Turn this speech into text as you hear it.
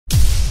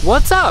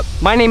What's up?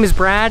 My name is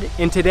Brad,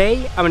 and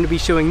today I'm going to be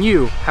showing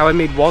you how I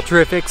made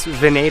Walterrific's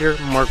Venator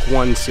Mark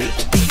I suit.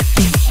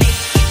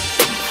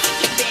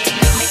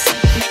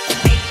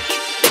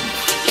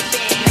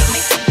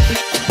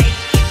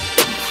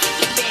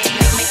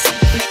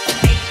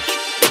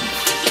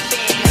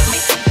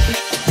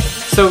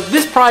 So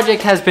this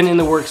project has been in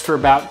the works for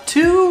about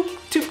two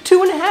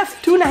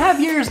and a half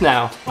years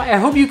now. I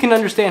hope you can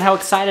understand how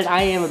excited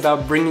I am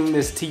about bringing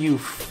this to you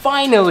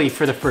finally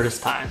for the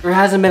first time. There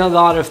hasn't been a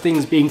lot of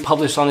things being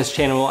published on this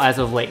channel as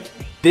of late.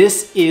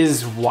 This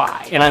is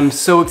why, and I'm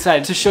so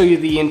excited to show you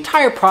the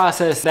entire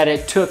process that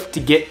it took to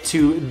get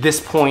to this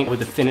point with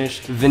the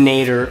finished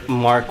Venator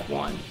Mark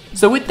I.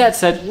 So with that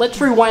said, let's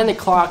rewind the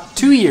clock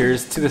 2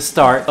 years to the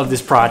start of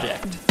this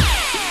project.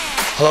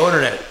 Hello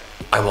Internet,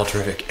 I'm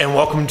Walterrific, and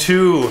welcome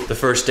to the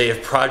first day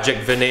of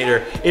Project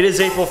Venator. It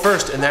is April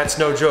 1st, and that's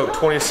no joke,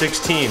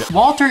 2016.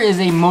 Walter is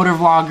a motor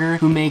vlogger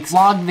who makes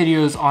vlog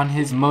videos on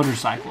his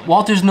motorcycle.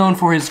 Walter's known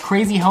for his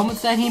crazy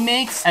helmets that he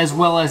makes, as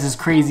well as his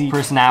crazy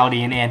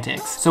personality and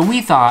antics. So we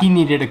thought he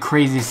needed a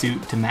crazy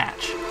suit to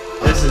match.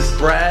 This is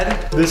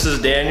Brad, this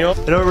is Daniel,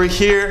 and over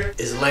here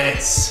is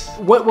Lance.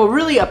 What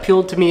really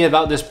appealed to me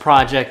about this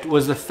project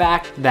was the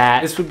fact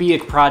that this would be a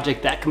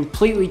project that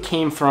completely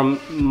came from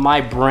my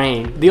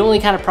brain. The only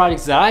kind of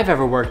projects that I've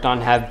ever worked on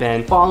have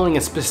been following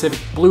a specific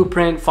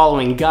blueprint,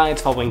 following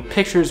guides, following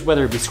pictures,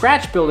 whether it be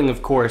scratch building,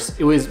 of course.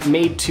 It was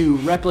made to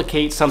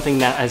replicate something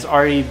that has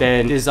already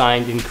been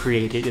designed and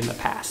created in the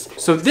past.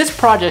 So this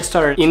project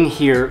started in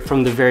here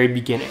from the very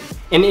beginning.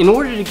 And in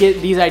order to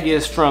get these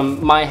ideas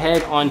from my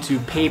head onto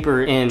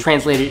paper and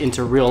translate it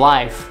into real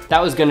life, that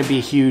was gonna be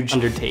a huge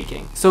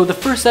undertaking. So the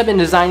first step in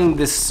designing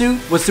this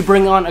suit was to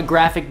bring on a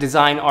graphic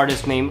design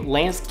artist named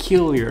Lance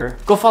Keelier.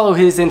 Go follow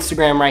his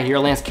Instagram right here,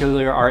 Lance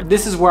Keelier Art.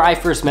 This is where I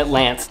first met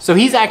Lance. So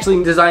he's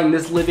actually designed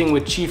this Living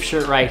with Chief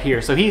shirt right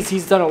here. So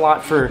he's done a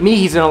lot for me,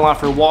 he's done a lot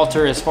for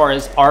Walter as far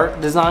as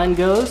art design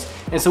goes.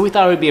 And so we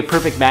thought it would be a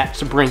perfect match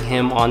to bring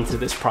him onto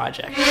this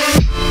project.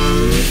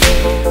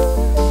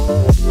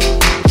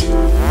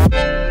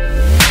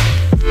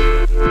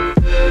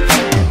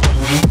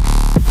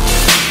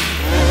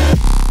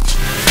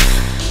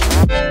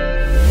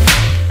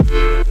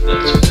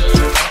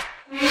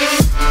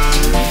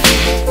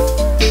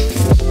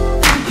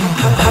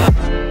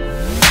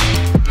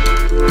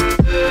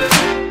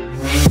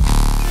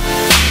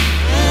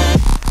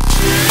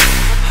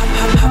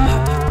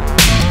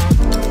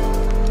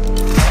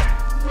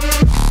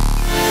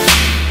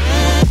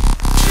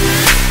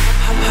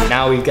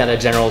 Now we've got a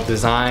general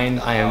design.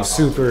 I am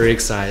super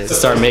excited to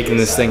start making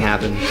this thing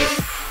happen.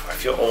 I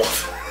feel old.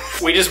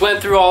 We just went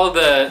through all of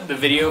the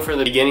video for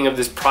the beginning of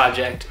this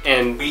project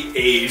and We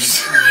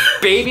aged.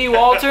 baby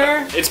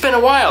Walter, it's been a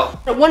while.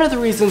 One of the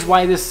reasons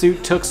why this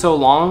suit took so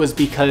long was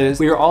because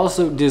we were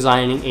also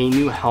designing a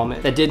new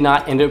helmet that did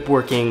not end up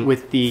working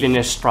with the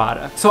finished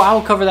product. So I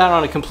will cover that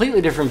on a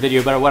completely different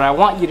video, but what I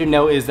want you to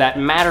know is that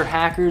Matter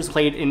Hackers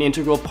played an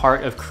integral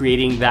part of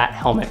creating that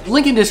helmet.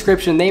 Link in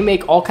description, they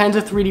make all kinds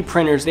of 3D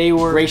printers. They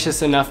were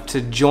gracious enough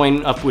to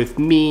join up with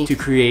me to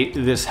create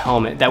this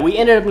helmet that we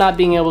ended up not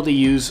being able to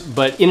use,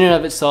 but in and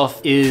of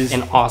itself is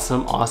an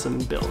awesome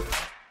build.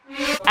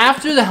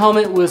 After the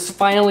helmet was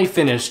finally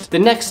finished, the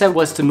next step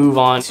was to move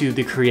on to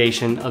the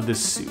creation of the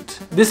suit.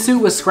 This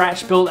suit was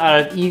scratch built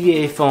out of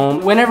EVA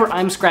foam. Whenever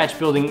I'm scratch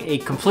building a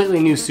completely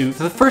new suit,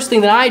 the first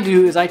thing that I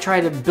do is I try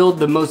to build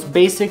the most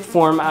basic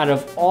form out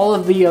of all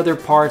of the other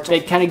parts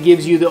that kind of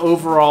gives you the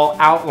overall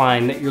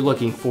outline that you're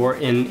looking for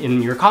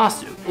in your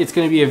costume. It's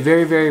going to be a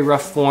very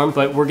rough form,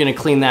 but we're going to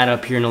clean that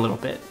up here in a little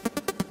bit.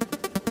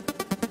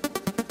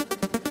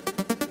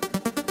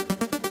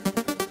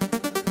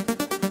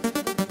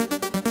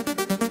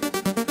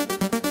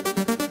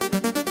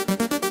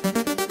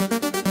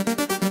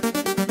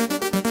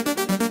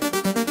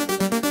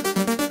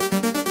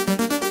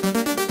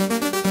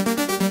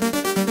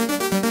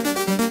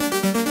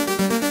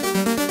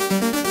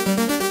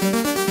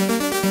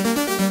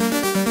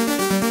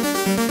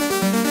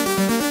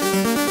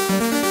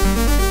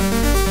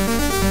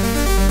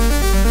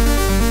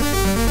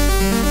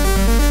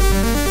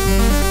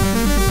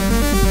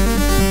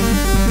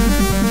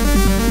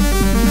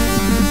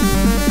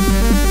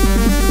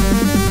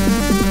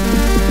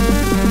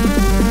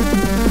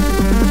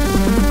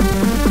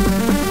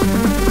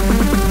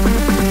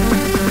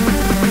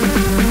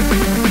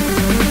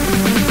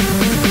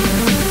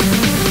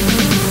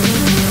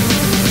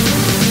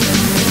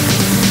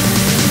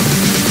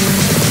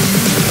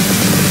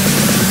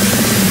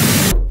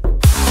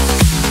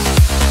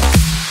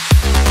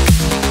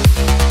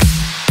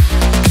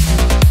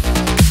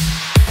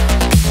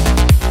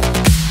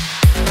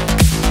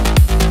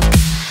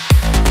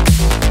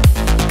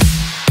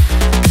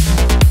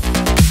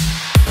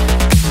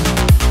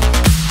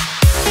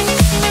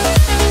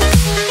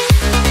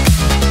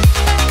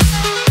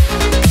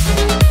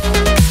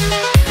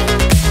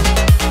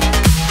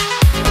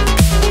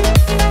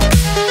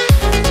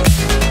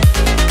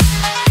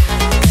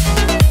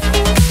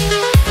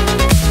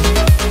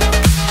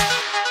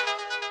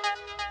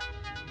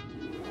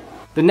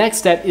 The next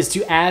step is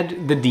to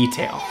add the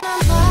detail.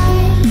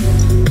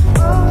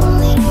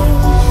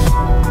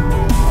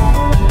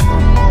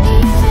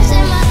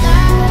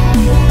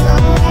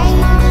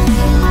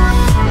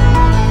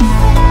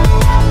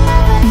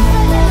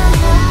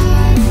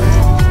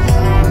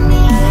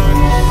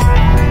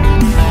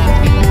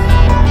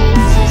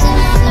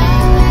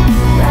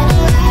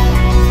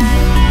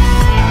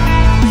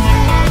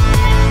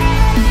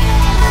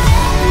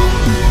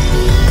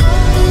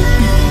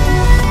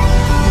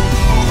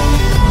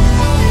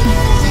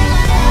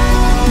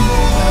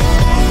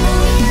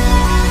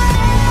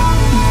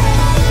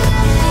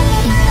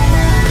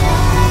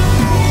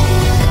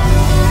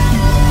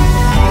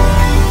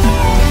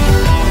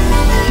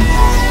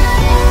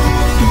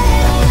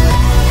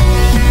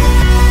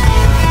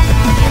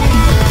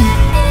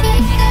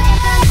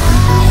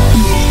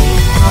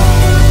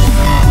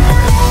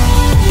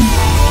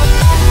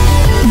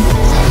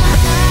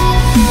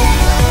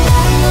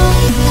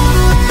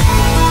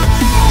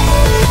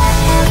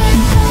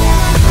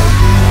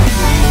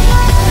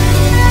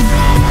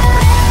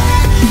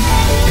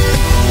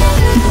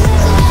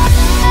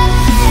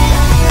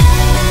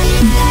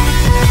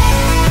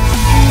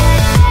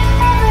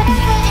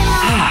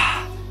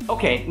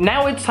 Okay,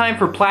 now it's time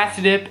for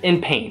Plastidip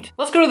and paint.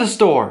 Let's go to the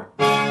store.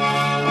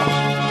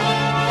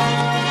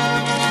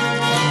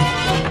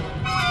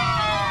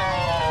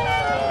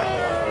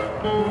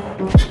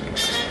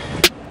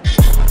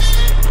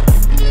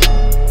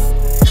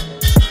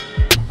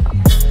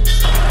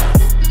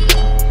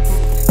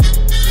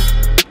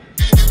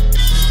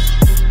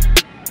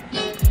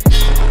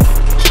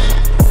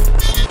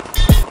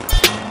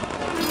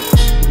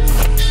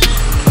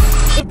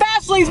 The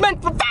fast lane's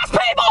meant for fast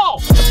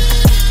people!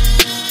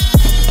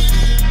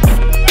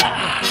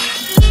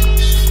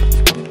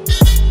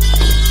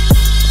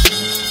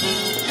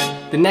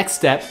 The next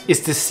step is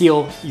to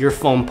seal your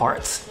foam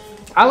parts.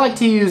 I like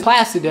to use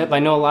Plastidip. I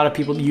know a lot of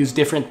people use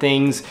different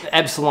things.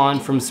 Epsilon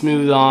from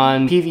Smooth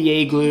On,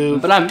 PVA glue,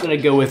 but I'm gonna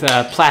go with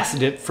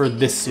Plastidip for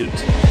this suit.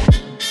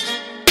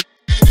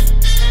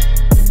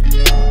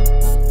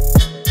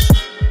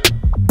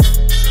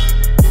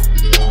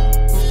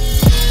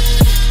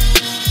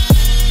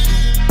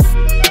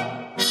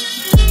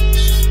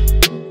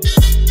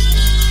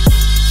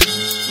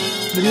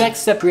 The next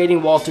step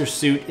creating Walter's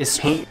suit is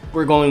paint.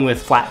 We're going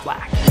with flat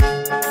black.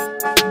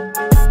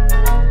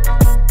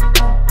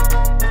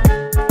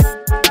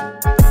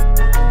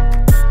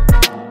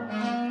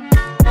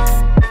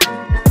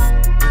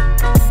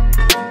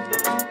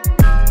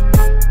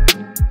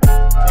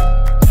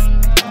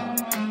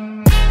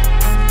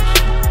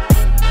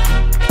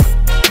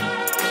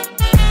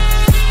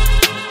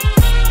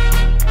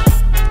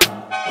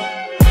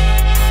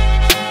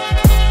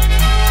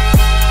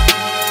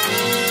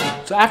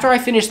 So after I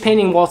finished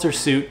painting Walter's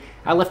suit,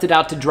 I left it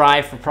out to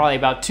dry for probably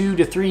about 2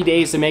 to 3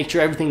 days to make sure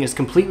everything is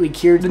completely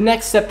cured. The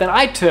next step that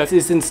I took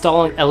is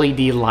installing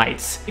LED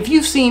lights. If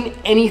you've seen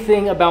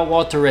anything about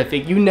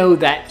Walterrific, you know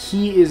that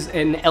he is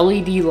an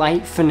LED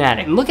light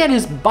fanatic. And look at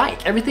his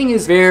bike, everything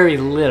is very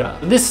lit up.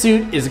 This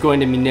suit is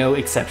going to be no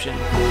exception.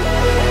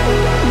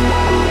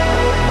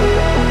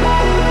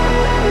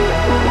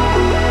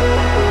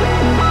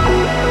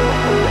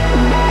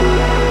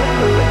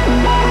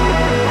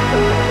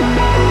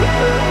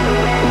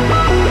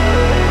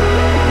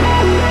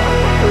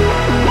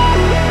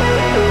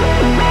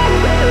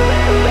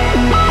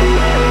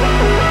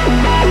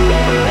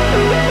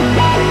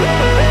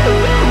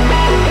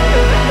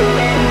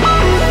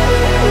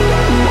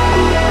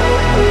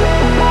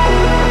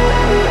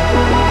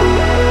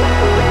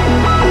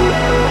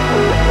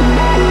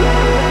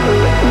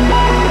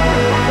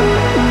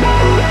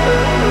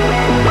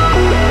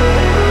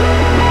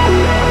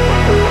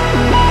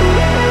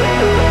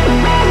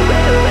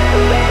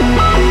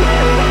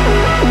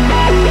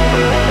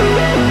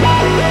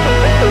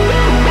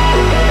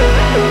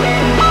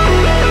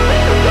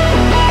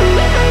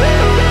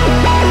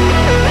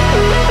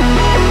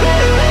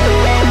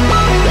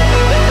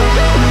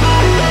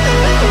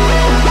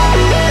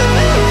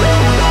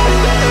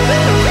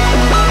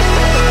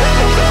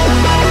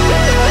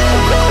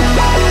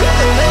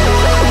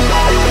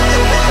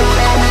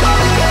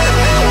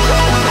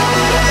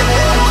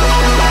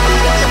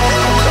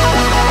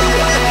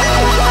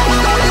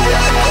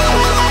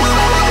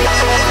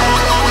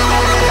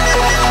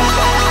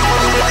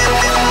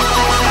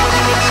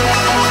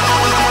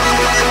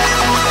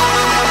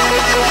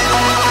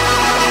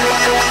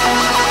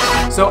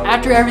 So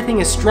after everything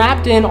is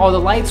strapped in, all the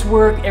lights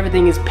work,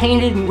 everything is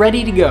painted and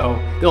ready to go,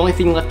 the only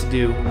thing left to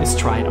do is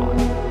try it on.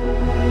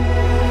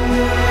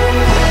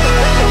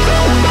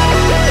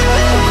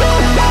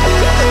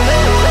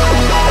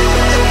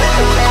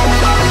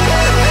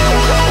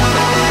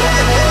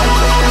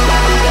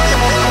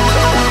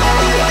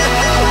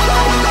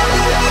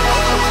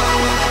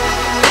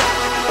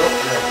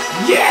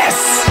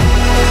 Yes!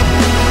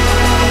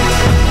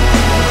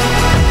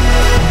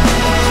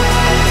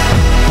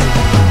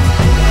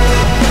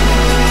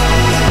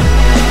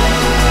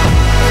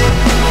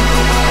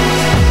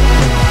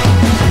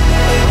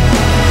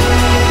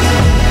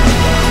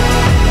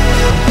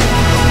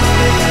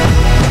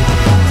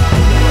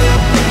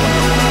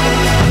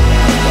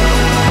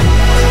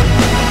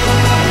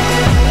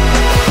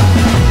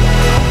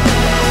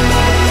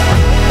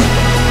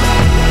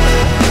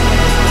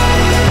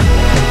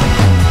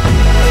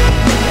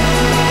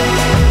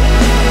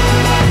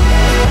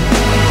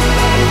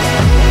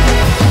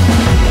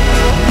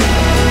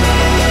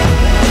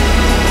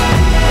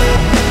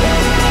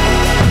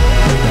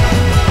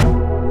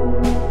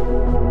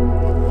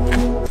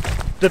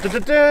 Da, da, da,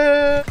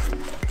 da.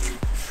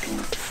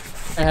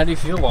 And how do you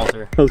feel,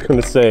 Walter? I was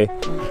gonna say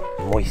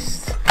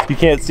moist. You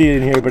can't see it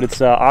in here, but it's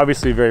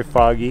obviously very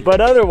foggy.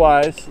 But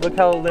otherwise, look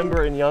how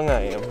limber and young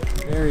I am.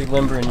 Very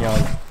limber and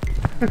young.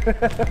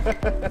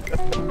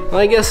 Well,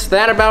 I guess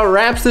that about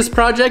wraps this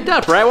project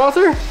up, right,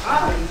 Walter?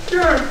 I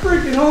sure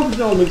freaking hope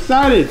so. I'm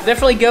excited.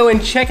 Definitely go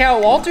and check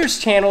out Walter's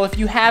channel if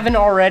you haven't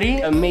already.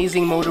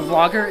 Amazing motor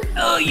vlogger.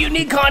 Oh,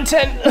 unique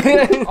content.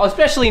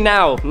 Especially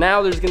now.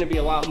 Now there's gonna be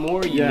a lot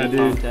more unique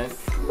content.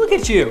 Look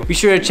at you. Be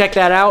sure to check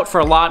that out for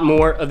a lot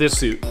more of this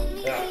suit.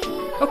 Yeah.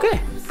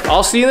 Okay.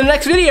 I'll see you in the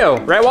next video.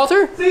 Right,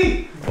 Walter?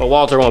 See. Well,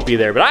 Walter won't be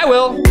there, but I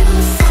will.